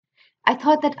I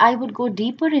thought that I would go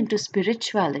deeper into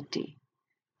spirituality.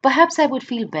 Perhaps I would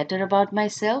feel better about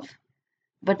myself,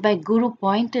 but my guru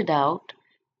pointed out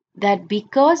that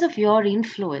because of your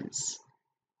influence,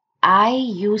 I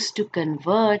used to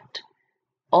convert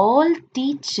all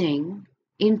teaching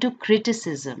into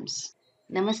criticisms.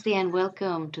 Namaste and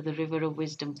welcome to the River of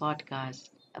Wisdom podcast,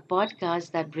 a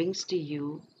podcast that brings to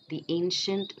you the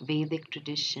ancient Vedic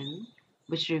tradition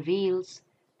which reveals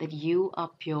that you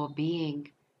are pure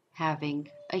being having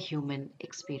a human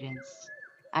experience.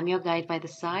 I'm your guide by the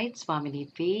side,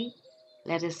 Swamini P.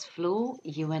 Let us flow,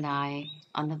 you and I,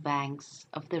 on the banks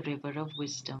of the River of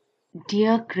Wisdom.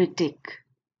 Dear critic,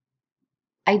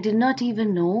 I did not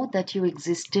even know that you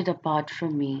existed apart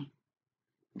from me.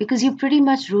 Because you pretty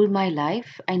much ruled my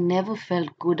life, I never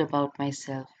felt good about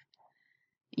myself.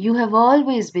 You have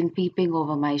always been peeping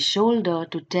over my shoulder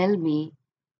to tell me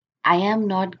I am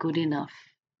not good enough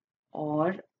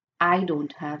or I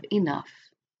don't have enough.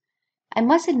 I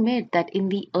must admit that in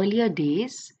the earlier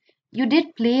days, you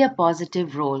did play a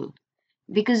positive role.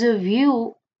 Because of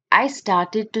you, I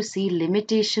started to see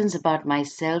limitations about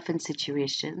myself and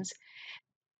situations,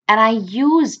 and I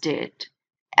used it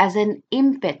as an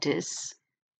impetus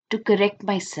to correct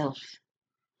myself.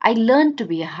 I learned to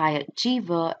be a high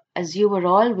achiever as you were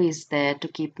always there to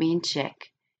keep me in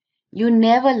check. You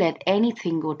never let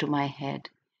anything go to my head.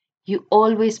 You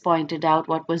always pointed out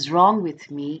what was wrong with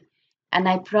me, and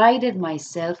I prided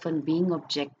myself on being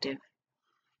objective.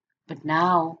 But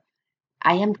now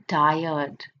I am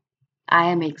tired. I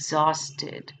am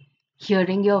exhausted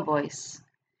hearing your voice.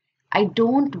 I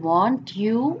don't want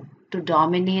you to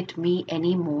dominate me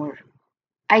anymore.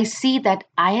 I see that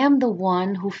I am the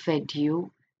one who fed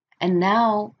you, and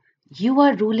now you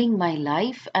are ruling my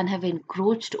life and have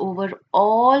encroached over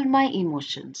all my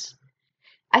emotions.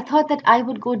 I thought that I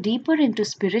would go deeper into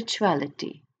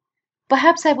spirituality.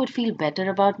 Perhaps I would feel better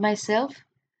about myself,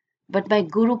 but my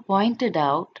guru pointed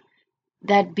out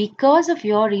that because of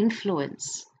your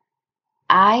influence,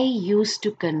 I used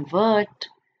to convert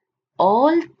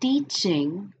all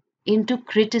teaching into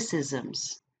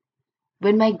criticisms.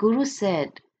 When my guru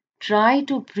said, try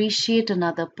to appreciate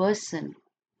another person,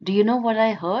 do you know what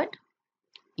I heard?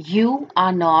 You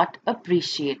are not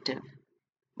appreciative.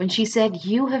 When she said,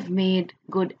 you have made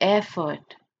good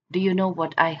effort, do you know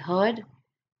what I heard?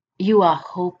 You are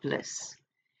hopeless.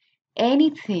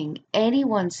 Anything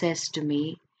anyone says to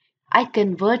me, I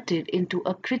convert it into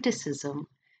a criticism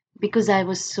because I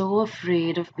was so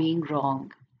afraid of being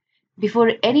wrong.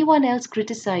 Before anyone else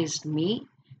criticized me,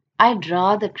 I'd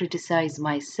rather criticize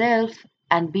myself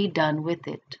and be done with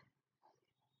it.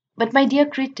 But, my dear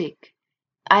critic,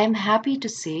 I am happy to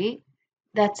say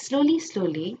that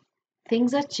slowly,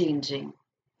 things are changing.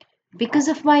 Because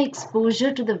of my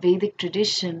exposure to the Vedic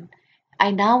tradition,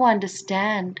 I now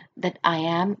understand that I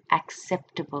am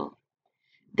acceptable.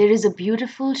 There is a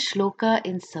beautiful shloka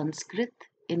in Sanskrit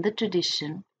in the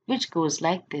tradition which goes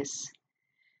like this: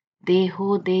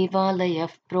 Deho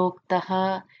devalayah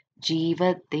proktah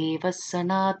jivat deva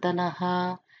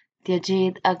sanatanaha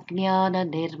tyajed ajnana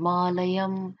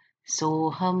nirmalayam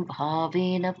soham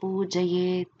bhavena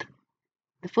pujayet.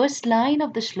 The first line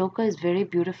of the shloka is very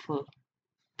beautiful.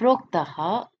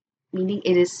 Proktaha, meaning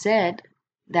it is said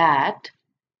that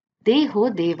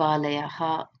Deho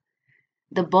Devalayaha,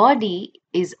 the body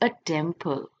is a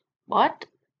temple. What?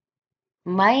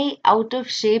 My out of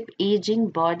shape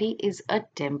aging body is a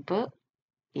temple?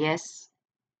 Yes.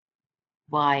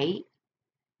 Why?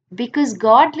 Because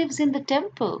God lives in the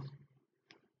temple.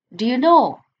 Do you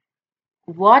know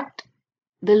what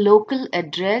the local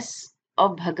address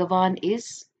of Bhagavan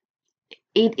is?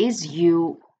 It is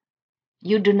you.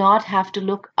 You do not have to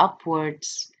look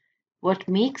upwards. What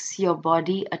makes your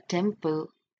body a temple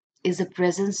is the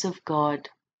presence of God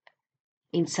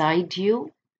inside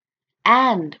you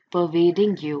and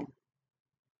pervading you.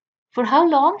 For how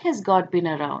long has God been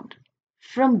around?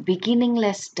 From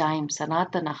beginningless time,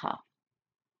 Sanatanaha.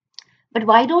 But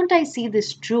why don't I see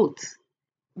this truth?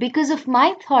 Because of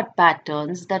my thought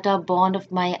patterns that are born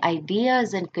of my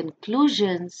ideas and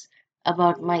conclusions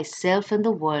about myself and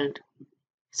the world.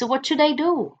 So, what should I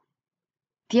do?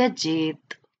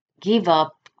 Tyajit, give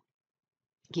up.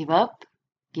 Give up?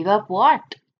 Give up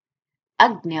what?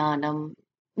 Ajnanam,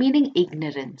 meaning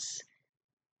ignorance.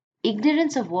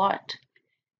 Ignorance of what?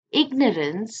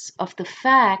 Ignorance of the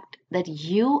fact that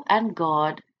you and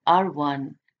God are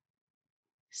one.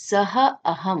 Saha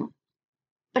aham.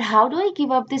 But how do I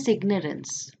give up this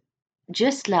ignorance?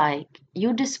 Just like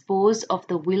you dispose of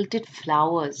the wilted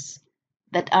flowers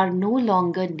that are no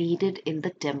longer needed in the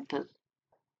temple.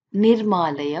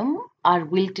 Nirmalayam are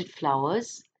wilted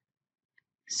flowers.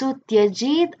 So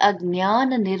tyajed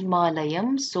ajnana nirmalayam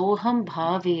soham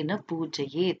bhavena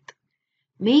pujayet.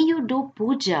 May you do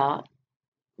puja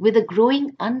with a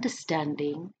growing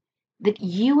understanding that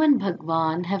you and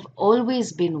Bhagwan have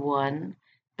always been one,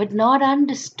 but not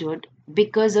understood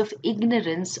because of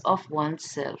ignorance of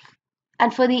oneself.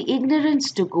 And for the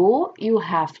ignorance to go, you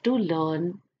have to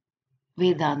learn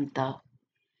Vedanta.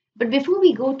 But before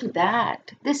we go to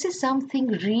that, this is something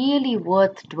really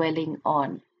worth dwelling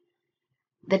on,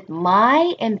 that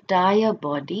my entire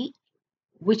body,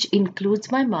 which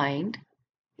includes my mind,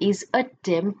 is a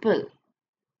temple.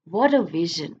 What a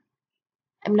vision!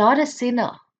 I'm not a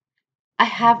sinner. I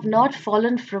have not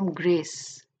fallen from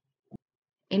grace.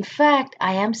 In fact,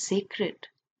 I am sacred.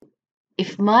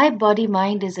 If my body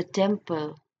mind is a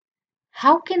temple,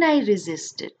 how can I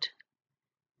resist it?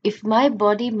 If my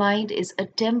body mind is a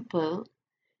temple,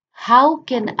 how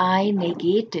can I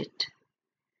negate it?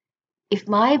 If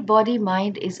my body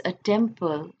mind is a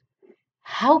temple,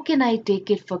 how can I take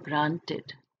it for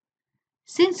granted?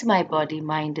 Since my body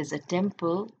mind is a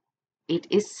temple, it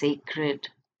is sacred.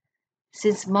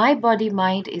 Since my body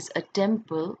mind is a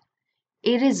temple,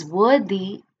 it is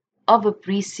worthy of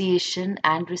appreciation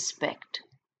and respect.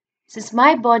 Since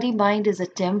my body mind is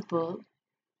a temple,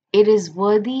 it is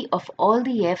worthy of all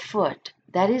the effort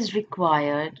that is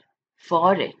required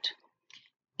for it.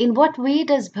 In what way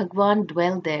does Bhagwan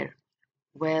dwell there?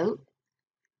 Well,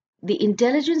 the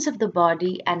intelligence of the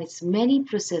body and its many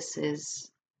processes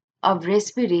of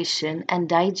respiration and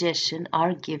digestion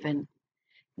are given.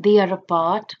 They are a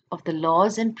part of the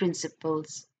laws and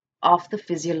principles of the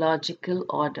physiological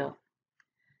order.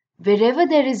 Wherever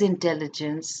there is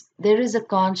intelligence, there is a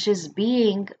conscious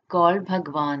being called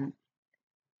Bhagwan.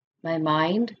 My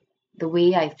mind, the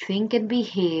way I think and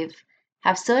behave,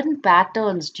 have certain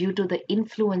patterns due to the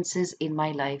influences in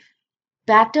my life.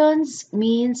 Patterns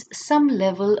means some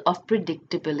level of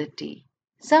predictability,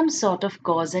 some sort of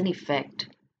cause and effect.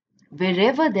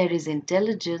 Wherever there is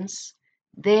intelligence,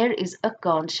 there is a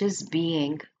conscious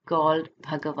being called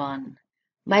Bhagavan.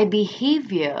 My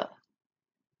behavior,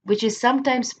 which is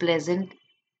sometimes pleasant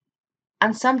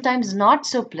and sometimes not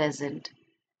so pleasant,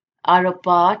 are a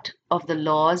part of the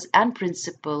laws and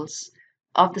principles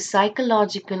of the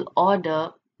psychological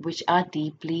order which are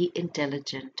deeply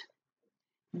intelligent.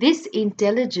 This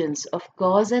intelligence of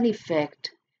cause and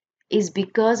effect is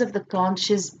because of the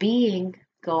conscious being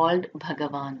called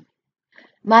Bhagavan.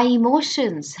 My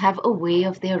emotions have a way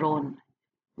of their own.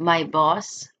 My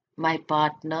boss, my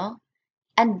partner,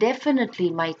 and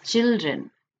definitely my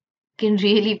children can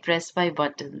really press my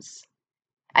buttons.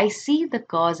 I see the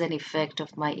cause and effect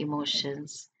of my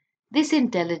emotions. This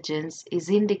intelligence is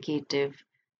indicative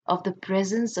of the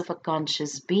presence of a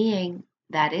conscious being,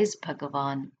 that is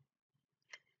Bhagavan.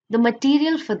 The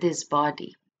material for this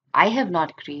body I have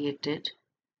not created,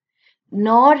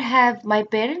 nor have my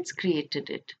parents created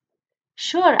it.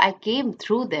 Sure, I came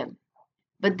through them,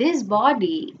 but this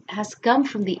body has come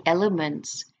from the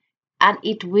elements and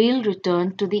it will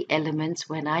return to the elements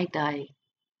when I die.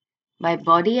 My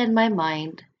body and my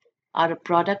mind are a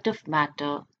product of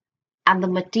matter, and the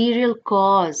material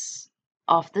cause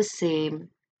of the same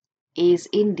is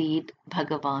indeed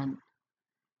Bhagavan.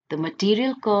 The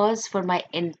material cause for my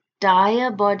entire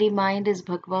body mind is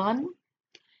Bhagavan,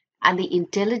 and the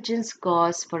intelligence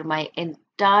cause for my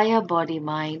entire body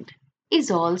mind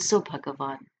is also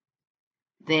Bhagavan.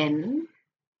 Then,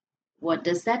 what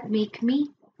does that make me?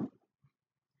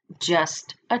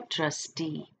 Just a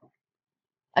trustee.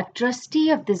 A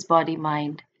trustee of this body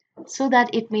mind, so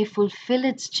that it may fulfill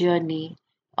its journey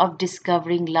of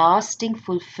discovering lasting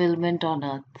fulfillment on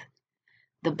earth.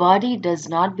 The body does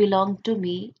not belong to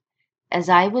me, as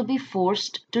I will be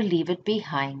forced to leave it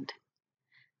behind.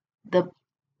 The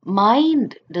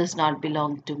mind does not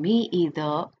belong to me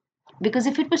either, because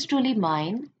if it was truly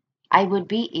mine, I would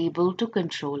be able to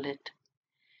control it.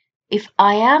 If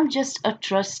I am just a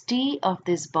trustee of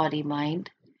this body mind,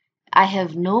 I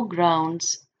have no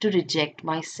grounds to reject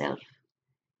myself.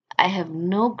 I have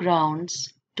no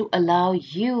grounds to allow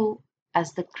you,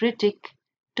 as the critic,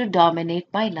 to dominate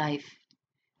my life.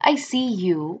 I see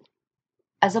you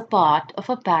as a part of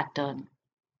a pattern.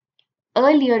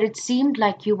 Earlier, it seemed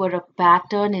like you were a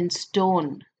pattern in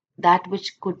stone, that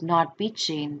which could not be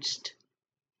changed.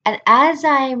 And as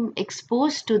I am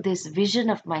exposed to this vision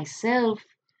of myself,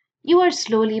 you are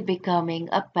slowly becoming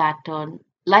a pattern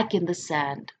like in the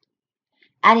sand.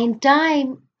 And in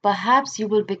time, perhaps you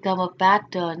will become a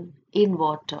pattern in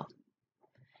water.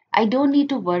 I don't need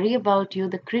to worry about you,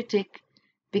 the critic,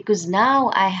 because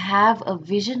now I have a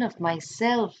vision of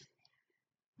myself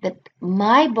that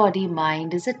my body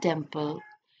mind is a temple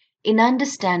In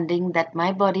understanding that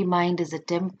my body mind is a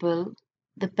temple,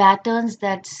 the patterns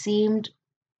that seemed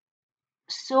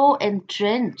so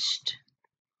entrenched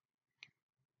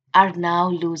are now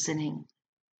loosening.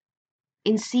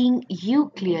 In seeing you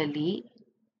clearly,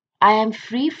 I am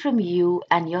free from you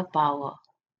and your power.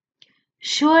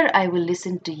 Sure, I will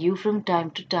listen to you from time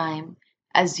to time,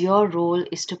 as your role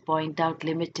is to point out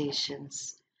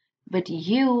limitations. But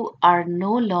you are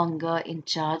no longer in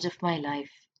charge of my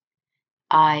life.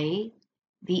 I,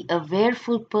 the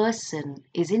awareful person,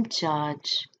 is in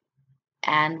charge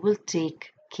and will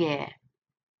take care.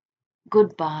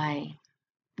 Goodbye,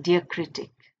 dear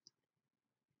critic.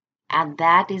 And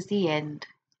that is the end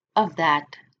of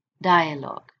that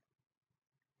dialogue.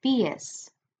 P.S.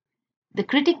 The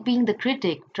critic, being the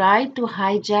critic, tried to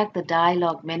hijack the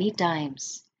dialogue many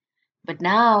times, but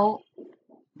now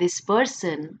this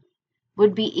person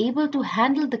would be able to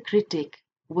handle the critic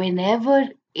whenever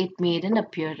it made an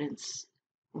appearance.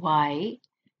 Why?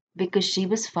 Because she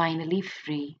was finally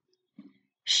free.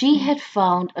 She had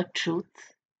found a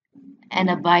truth, an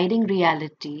abiding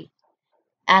reality,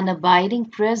 an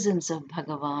abiding presence of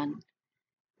Bhagavan,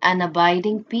 an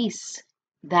abiding peace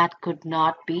that could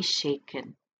not be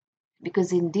shaken.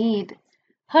 Because indeed,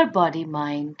 her body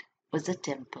mind was a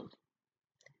temple.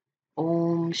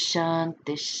 Om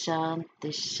Shanti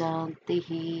Shanti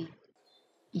Shanti.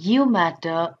 You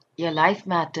matter, your life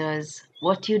matters,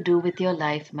 what you do with your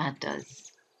life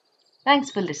matters. Thanks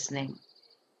for listening.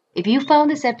 If you found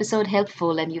this episode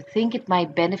helpful and you think it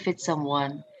might benefit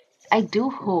someone, I do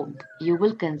hope you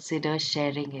will consider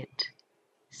sharing it.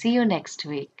 See you next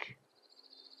week.